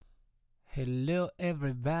Hello,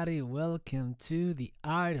 everybody. Welcome to the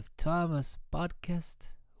Art of Thomas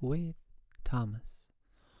podcast with Thomas.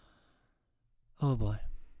 Oh boy.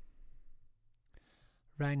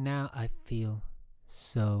 Right now, I feel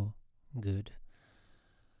so good.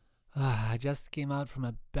 I just came out from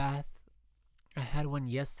a bath. I had one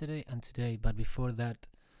yesterday and today, but before that,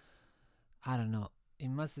 I don't know.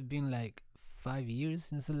 It must have been like 5 years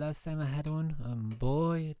since the last time I had one. And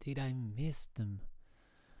boy, did I miss them.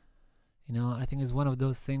 I think it's one of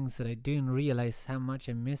those things that I didn't realize how much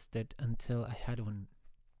I missed it until I had one.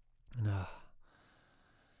 And,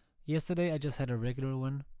 yesterday I just had a regular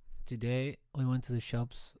one. Today we went to the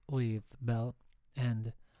shops with Belle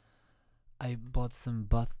and I bought some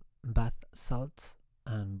bath salts.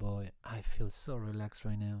 And boy, I feel so relaxed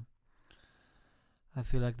right now. I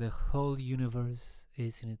feel like the whole universe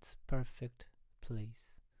is in its perfect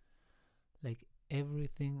place. Like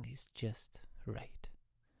everything is just right.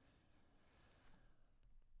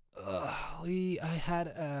 I had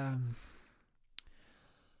an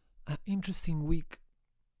interesting week.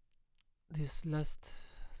 This last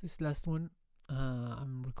one.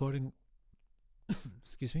 I'm recording.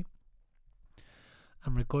 Excuse me.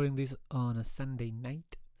 I'm recording this on a Sunday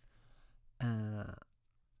night. And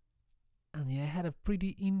yeah, I had a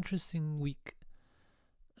pretty interesting week.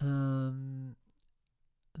 The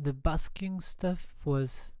busking stuff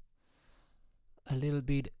was a little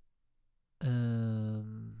bit.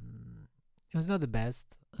 It was not the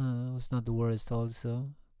best. It was not the worst. Also,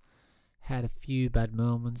 had a few bad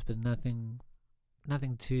moments, but nothing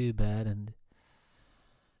too bad, and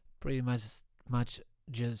pretty much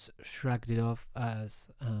just shrugged it off as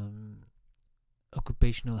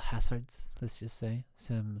occupational hazards. Let's just say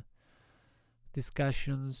some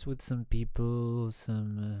discussions with some people,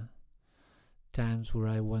 some times where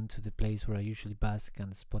I went to the place where I usually bask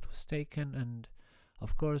and the spot was taken, and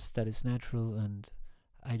of course that is natural, and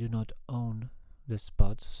I do not own the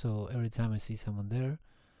spot, so every time I see someone there,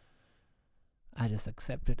 I just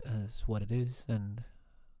accept it as what it is and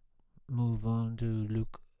move on to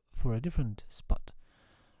look for a different spot.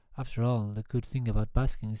 After all, the good thing about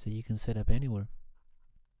basking is that you can set up anywhere.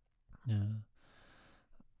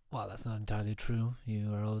 Well, that's not entirely true.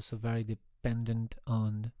 You are also very dependent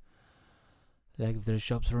on, like, if there's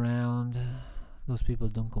shops around, those people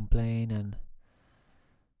don't complain, and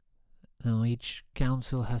each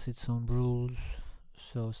council has its own rules,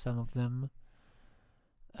 so some of them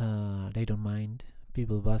they don't mind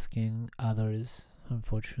people busking. Others,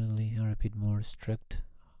 unfortunately, are a bit more strict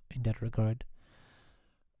in that regard.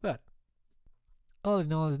 But all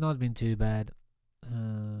in all, it's not been too bad.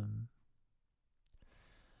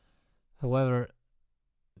 However,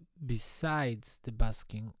 besides the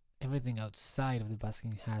busking, everything outside of the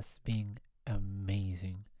busking has been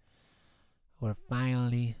amazing. We're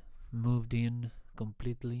finally moved in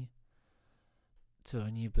completely to a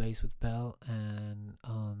new place with Belle, and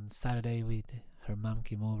on Saturday her mom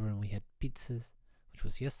came over and we had pizzas, which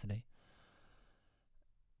was yesterday.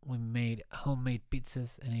 We made homemade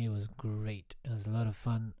pizzas and it was great. It was a lot of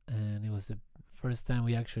fun, and it was the first time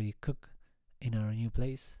we actually cook in our new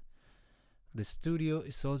place. The studio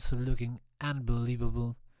is also looking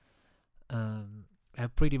unbelievable. I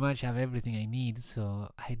pretty much have everything I need,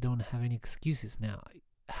 so I don't have any excuses now. I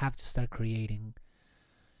have to start creating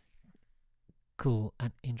cool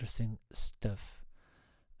and interesting stuff.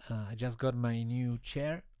 I just got my new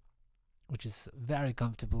chair, which is very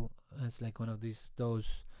comfortable. It's like one of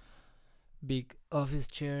those big office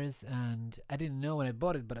chairs, and I didn't know when I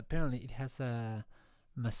bought it, but apparently it has a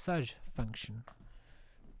massage function,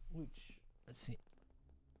 which, let's see.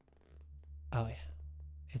 Oh yeah,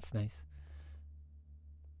 it's nice.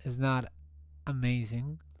 It's not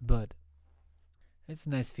amazing, but it's a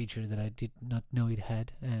nice feature that I did not know it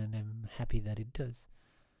had, and I'm happy that it does.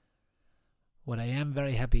 What I am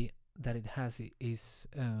very happy that it has is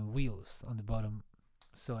wheels on the bottom,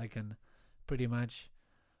 so I can pretty much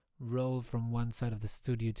roll from one side of the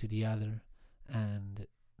studio to the other and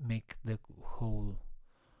make the whole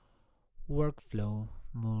workflow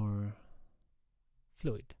more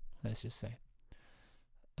fluid, let's just say.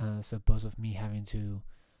 So opposed of me having to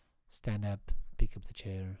stand up, pick up the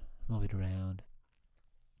chair, move it around.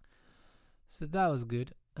 So that was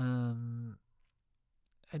good. I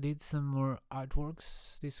did some more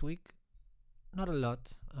artworks this week. Not a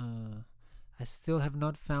lot. I still have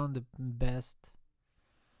not found the best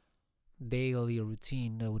daily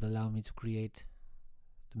routine that would allow me to create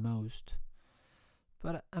the most.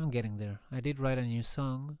 But I'm getting there. I did write a new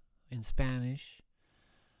song in Spanish,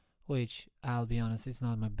 which, I'll be honest, is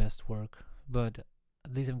not my best work, but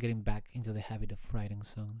at least I'm getting back into the habit of writing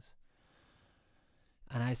songs.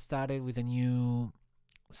 And I started with a new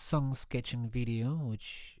song sketching video,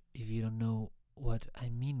 which, if you don't know what I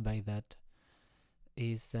mean by that,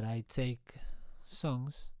 is that I take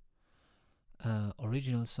songs,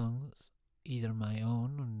 original songs, either my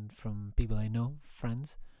own and from people I know,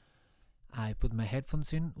 friends. I put my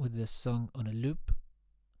headphones in with the song on a loop.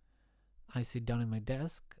 I sit down at my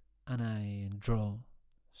desk and I draw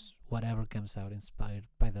whatever comes out inspired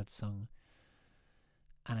by that song,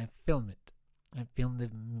 and I film it. I filmed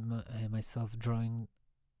myself drawing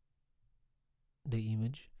the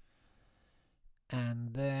image,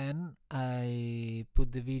 and then I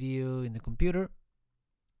put the video in the computer.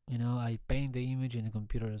 I paint the image in the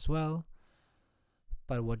computer as well.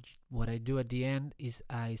 But what I do at the end is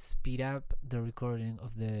I speed up the recording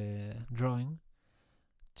of the drawing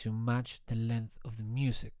to match the length of the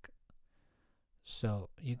music. So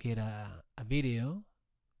you get a video,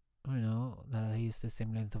 that is the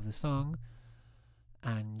same length of the song,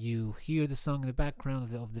 and you hear the song in the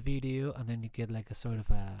background of the video, and then you get like a sort of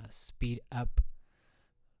a speed up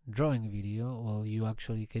drawing video. Well, you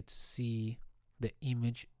actually get to see the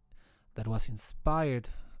image that was inspired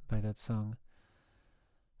by that song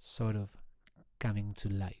sort of coming to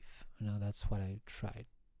life. That's what I tried.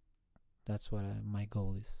 That's what my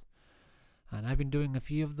goal is. And I've been doing a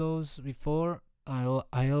few of those before.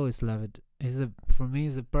 I always love it. For me,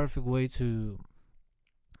 it's a perfect way to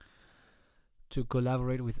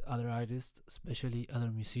collaborate with other artists, especially other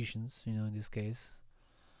musicians, in this case.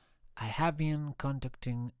 I have been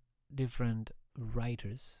contacting different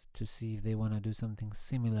writers to see if they want to do something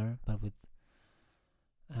similar, but with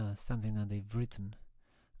something that they've written.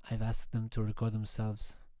 I've asked them to record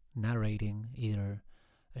themselves narrating either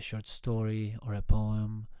a short story or a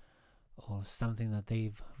poem or something that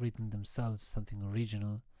they've written themselves, something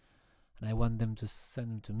original, and I want them to send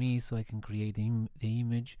them to me so I can create the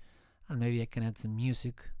image, and maybe I can add some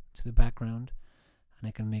music to the background and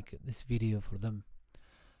I can make this video for them.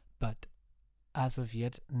 But as of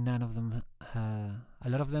yet, none of them, a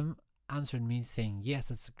lot of them answered me saying, yes,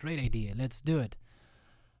 that's a great idea, let's do it.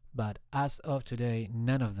 But as of today,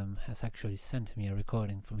 none of them has actually sent me a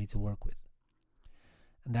recording for me to work with.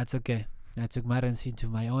 And that's okay. I took matters into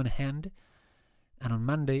my own hand, and on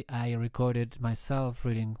Monday I recorded myself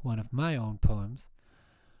reading one of my own poems,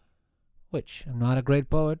 which I'm not a great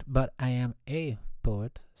poet, but I am a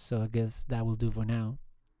poet, so I guess that will do for now.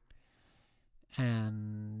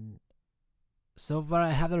 And so far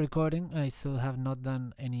I have the recording. I still have not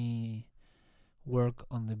done any work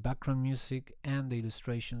on the background music and the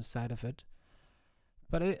illustration side of it,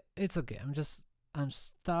 but it's okay. I'm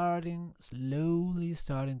slowly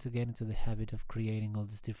starting to get into the habit of creating all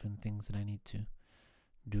these different things that I need to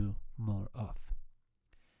do more of.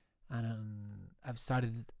 And I've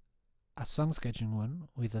started a song sketching one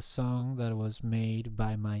with a song that was made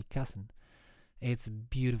by my cousin. It's a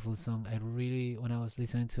beautiful song. When I was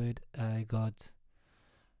listening to it, I got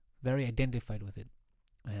very identified with it.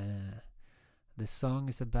 The song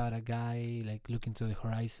is about a guy like looking to the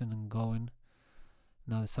horizon and going.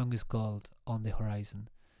 Now the song is called On the Horizon,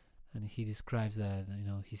 and he describes that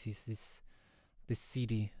he sees this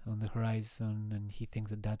city on the horizon, and he thinks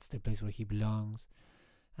that that's the place where he belongs,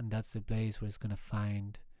 and that's the place where he's gonna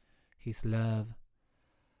find his love.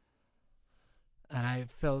 And I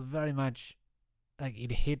felt very much like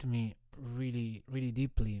it hit me really, really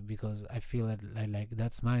deeply, because I feel that like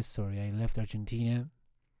that's my story. I left Argentina,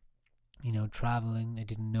 traveling. I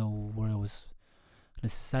didn't know where I was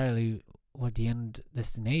necessarily, what the end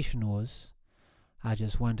destination was. I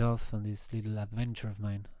just went off on this little adventure of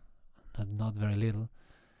mine, not very little.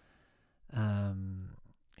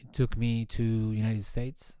 It took me to United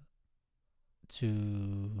States.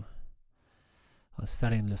 I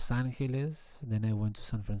started in Los Angeles, then I went to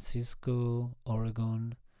San Francisco,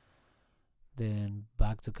 Oregon, then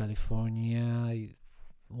back to California. I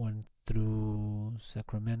went through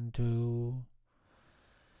Sacramento,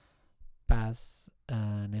 past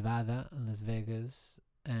Nevada and Las Vegas,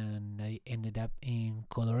 and I ended up in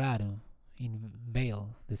Colorado, in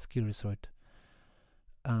Vail, the ski resort.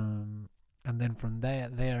 And then from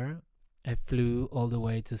there I flew all the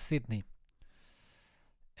way to Sydney.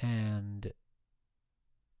 And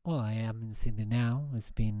I am in Sydney now.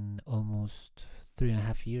 It's been almost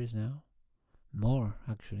 3.5 years now. More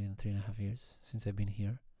actually than 3.5 years since I've been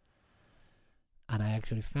here. And I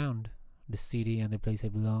actually found the city and the place I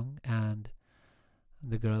belong, and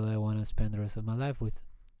the girl I want to spend the rest of my life with.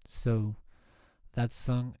 So that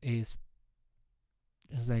song is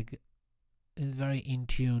very in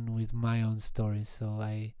tune with my own story. So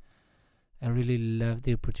I really loved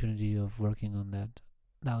the opportunity of working on that.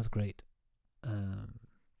 That was great.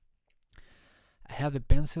 I have the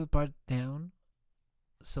pencil part down,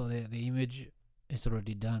 so the image is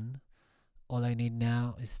already done. All I need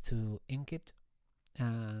now is to ink it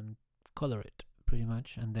and color it pretty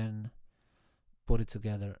much, and then put it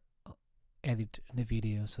together, edit the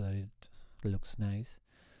video so that it looks nice,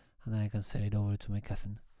 and then I can send it over to my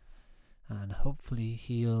cousin, and hopefully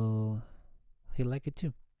he'll like it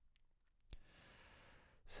too.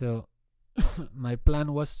 So my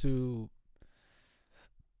plan was to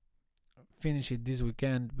finish it this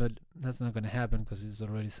weekend, but that's not gonna happen because it's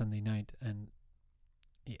already Sunday night, and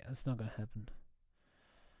yeah, it's not gonna happen.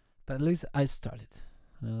 But at least I started.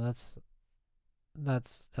 That's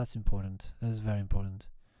important. That's very important.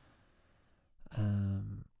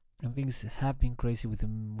 And things have been crazy with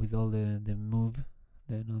all the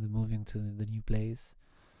moving to the new place,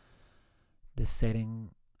 the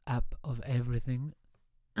setting up of everything.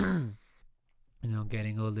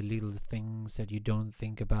 Getting all the little things that you don't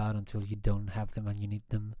think about until you don't have them and you need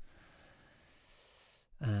them.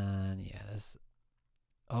 And yeah, there's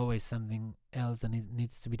always something else that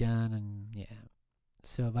needs to be done, and yeah.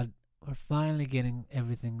 So, but we're finally getting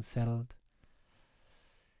everything settled,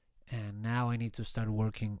 and now I need to start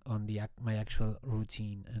working on my actual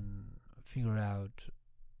routine and figure out,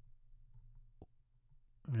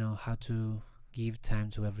 how to give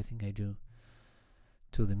time to everything I do,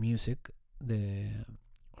 to the music, the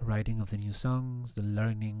writing of the new songs, the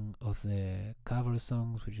learning of the cover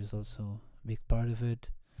songs, which is also a big part of it.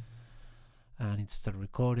 I need to start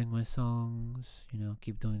recording my songs,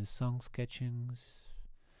 keep doing the song sketchings.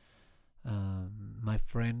 My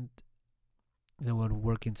friend, they were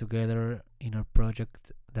working together in a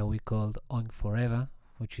project that we called Oink Forever,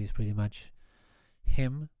 which is pretty much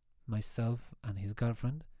him, myself, and his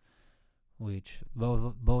girlfriend, which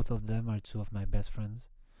both of them are two of my best friends,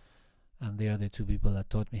 and they are the two people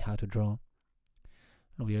that taught me how to draw.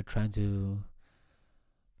 And we are trying to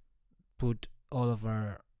put all of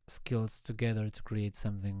our skills together to create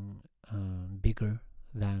something bigger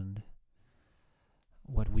than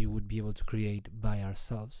what we would be able to create by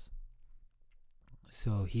ourselves.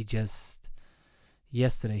 So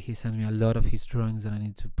yesterday he sent me a lot of his drawings that I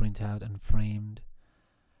need to print out and framed,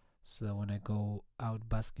 so that when I go out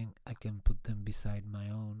busking I can put them beside my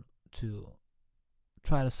own to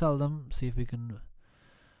try to sell them, see if we can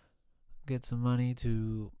get some money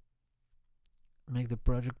to make the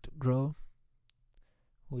project grow,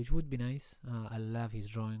 which would be nice. I love his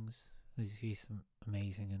drawings. He's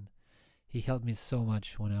amazing, and he helped me so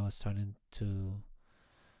much when I was starting to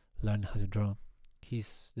learn how to draw.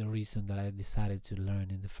 He's the reason that I decided to learn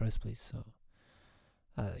in the first place, so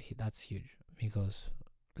that's huge, because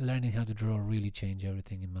learning how to draw really changed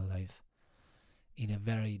everything in my life in a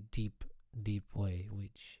very deep way,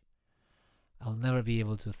 which I'll never be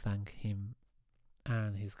able to thank him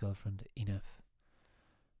and his girlfriend enough.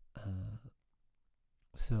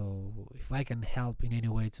 So if I can help in any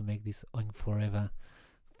way to make this Oink Forever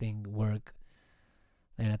thing work,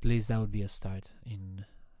 then at least that would be a start in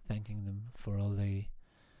thanking them for all they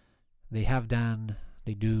have done,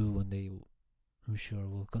 they do, and I'm sure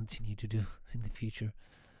will continue to do in the future.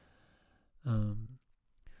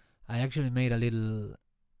 I actually made a little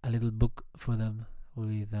book for them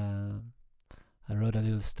with I wrote a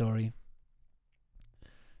little story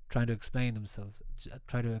trying to explain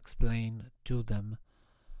to them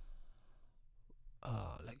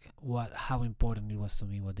how important it was to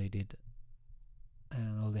me what they did,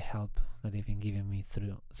 and all the help that they've been giving me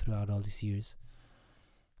throughout all these years.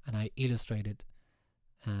 And I illustrated,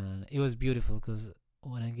 and it was beautiful because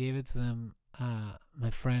when I gave it to them, my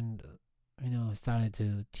friend, started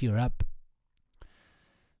to tear up,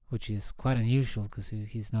 which is quite unusual because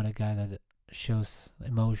he's not a guy that shows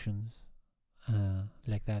emotions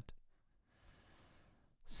like that.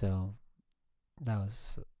 So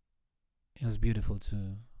it was beautiful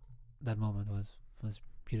too. That moment was a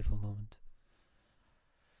beautiful moment.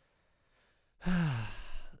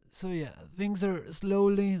 So yeah, things are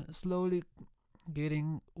slowly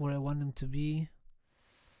getting where I want them to be.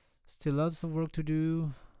 Still lots of work to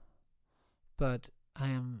do, but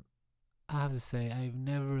I have to say, I've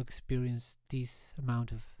never experienced this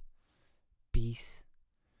amount of peace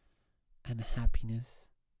and happiness,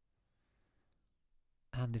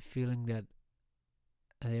 and the feeling that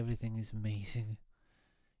everything is amazing.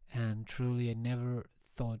 And truly, I never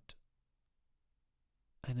thought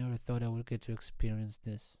I would get to experience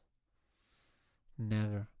this.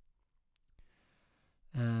 Never.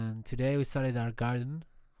 And today we started our garden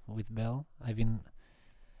with Belle.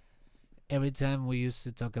 Every time we used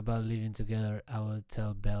to talk about living together, I would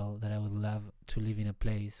tell Belle that I would love to live in a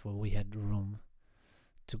place where we had room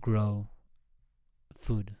to grow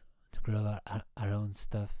food, to grow our own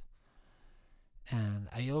stuff. And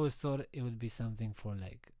I always thought it would be something for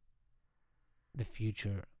like the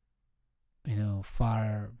future,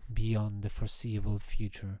 far beyond the foreseeable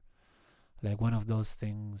future. Like one of those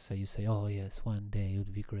things that you say, oh yes, one day it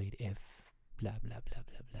would be great if blah blah blah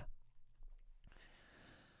blah blah.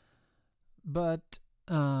 But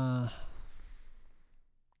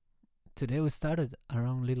today we started our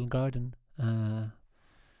own little garden.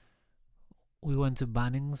 We went to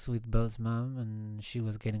Bunnings with Belle's mom, and she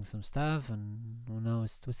was getting some stuff, and we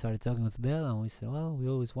started talking with Belle, and we said, well, we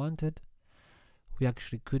always wanted. We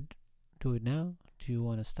actually could do it now. Do you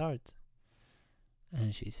want to start?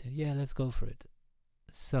 And she said, yeah, let's go for it.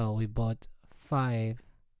 So we bought 5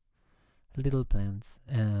 little plants.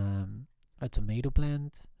 A tomato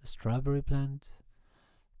plant, a strawberry plant,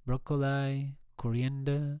 broccoli,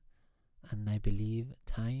 coriander, and I believe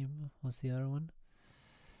thyme was the other one.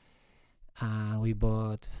 We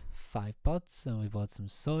bought 5 pots, and we bought some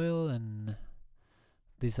soil, and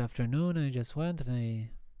this afternoon I just went and I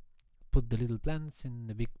put the little plants in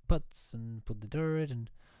the big pots and put the dirt and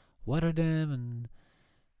water them, and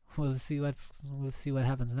we'll see what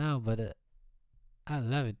happens now. But I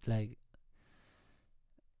love it. Like,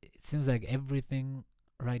 it seems like everything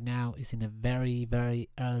right now is in a very, very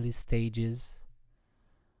early stages,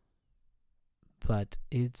 but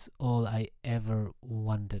it's all I ever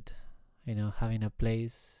wanted. Having a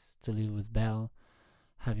place to live with Belle,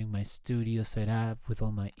 having my studio set up with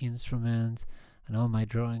all my instruments and all my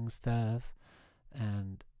drawing stuff,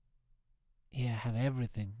 and have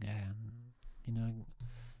everything. I'm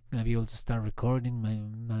gonna be able to start recording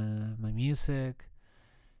my music,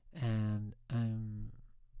 and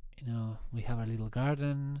we have our little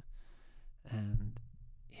garden, and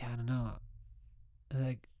I don't know,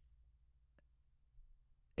 like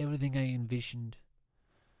everything I envisioned,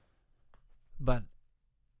 but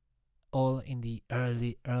all in the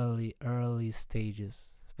early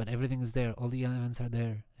stages. But everything is there. All the elements are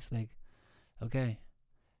there. It's like, okay,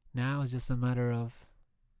 now it's just a matter of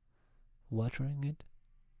watering it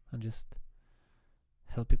and just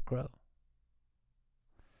help it grow.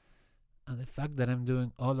 And the fact that I'm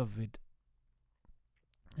doing all of it,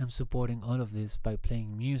 I'm supporting all of this by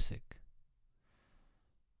playing music.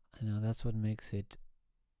 That's what makes it,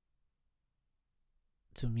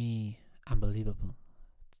 to me, unbelievable.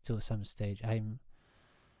 To some stage, I'm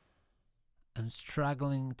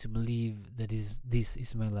struggling to believe that this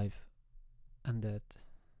is my life, and that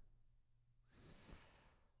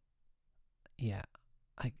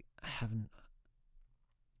I haven't.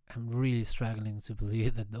 I'm really struggling to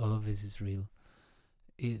believe that all of this is real.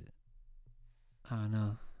 I don't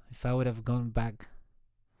know. If I would have gone back,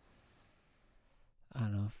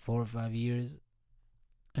 4 or 5 years,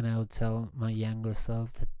 and I would tell my younger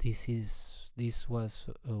self that this was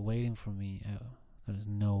waiting for me, there's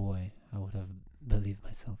no way I would have believed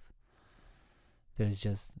myself. There's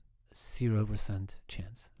just 0%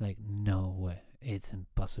 chance. Like, no way. It's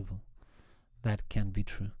impossible. That can't be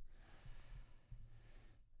true.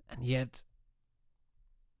 And yet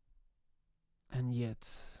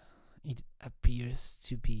it appears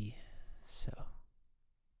to be so.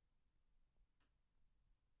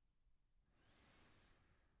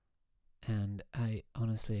 And I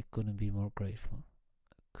honestly couldn't be more grateful,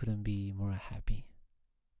 couldn't be more happy.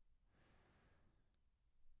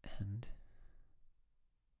 And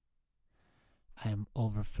I am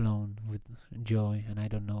overflown with joy, and I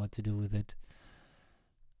don't know what to do with it,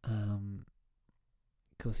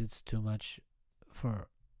 because it's too much for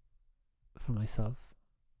myself.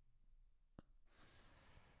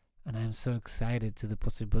 And I'm so excited to the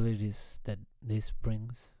possibilities that this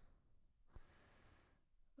brings.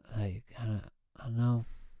 Like, I don't know.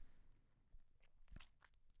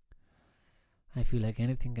 I feel like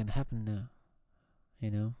anything can happen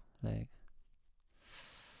now. Like,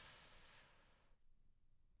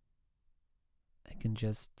 I can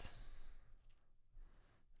just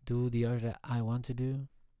do the art that I want to do,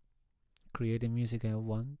 create the music I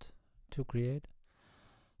want to create.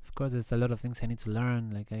 Of course, there's a lot of things I need to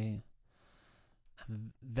learn. Like,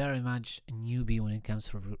 I'm very much a newbie when it comes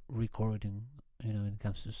to recording. When it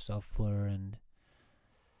comes to software and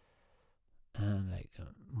like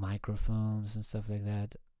microphones and stuff like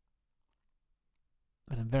that.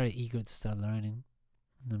 But I'm very eager to start learning.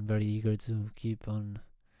 And I'm very eager to keep on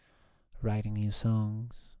writing new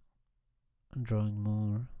songs and drawing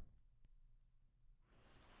more.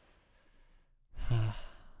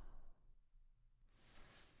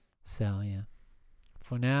 So yeah,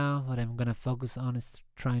 for now, what I'm gonna focus on is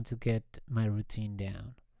trying to get my routine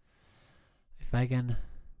down. If I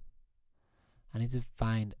need to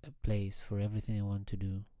find a place for everything I want to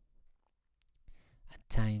do.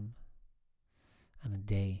 a time and a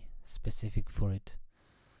day specific for it,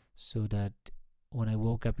 so that when I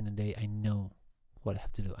woke up in the day, I know what I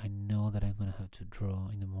have to do. I know that I'm gonna have to draw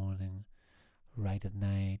in the morning, write at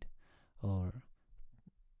night, or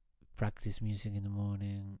practice music in the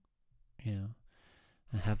morning, you know,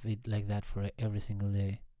 and have it like that for every single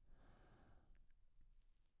day.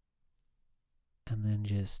 And then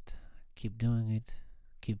just keep doing it,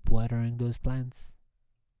 keep watering those plants,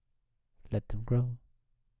 let them grow,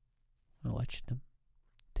 and watch them,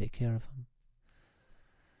 take care of them.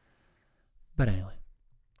 But anyway,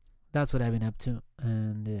 that's what I've been up to,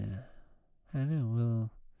 and I don't know.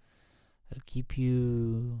 I'll keep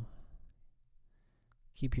you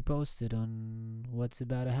posted on what's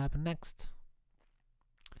about to happen next.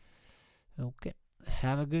 Okay,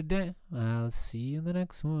 have a good day. I'll see you in the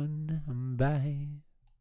next one. Bye.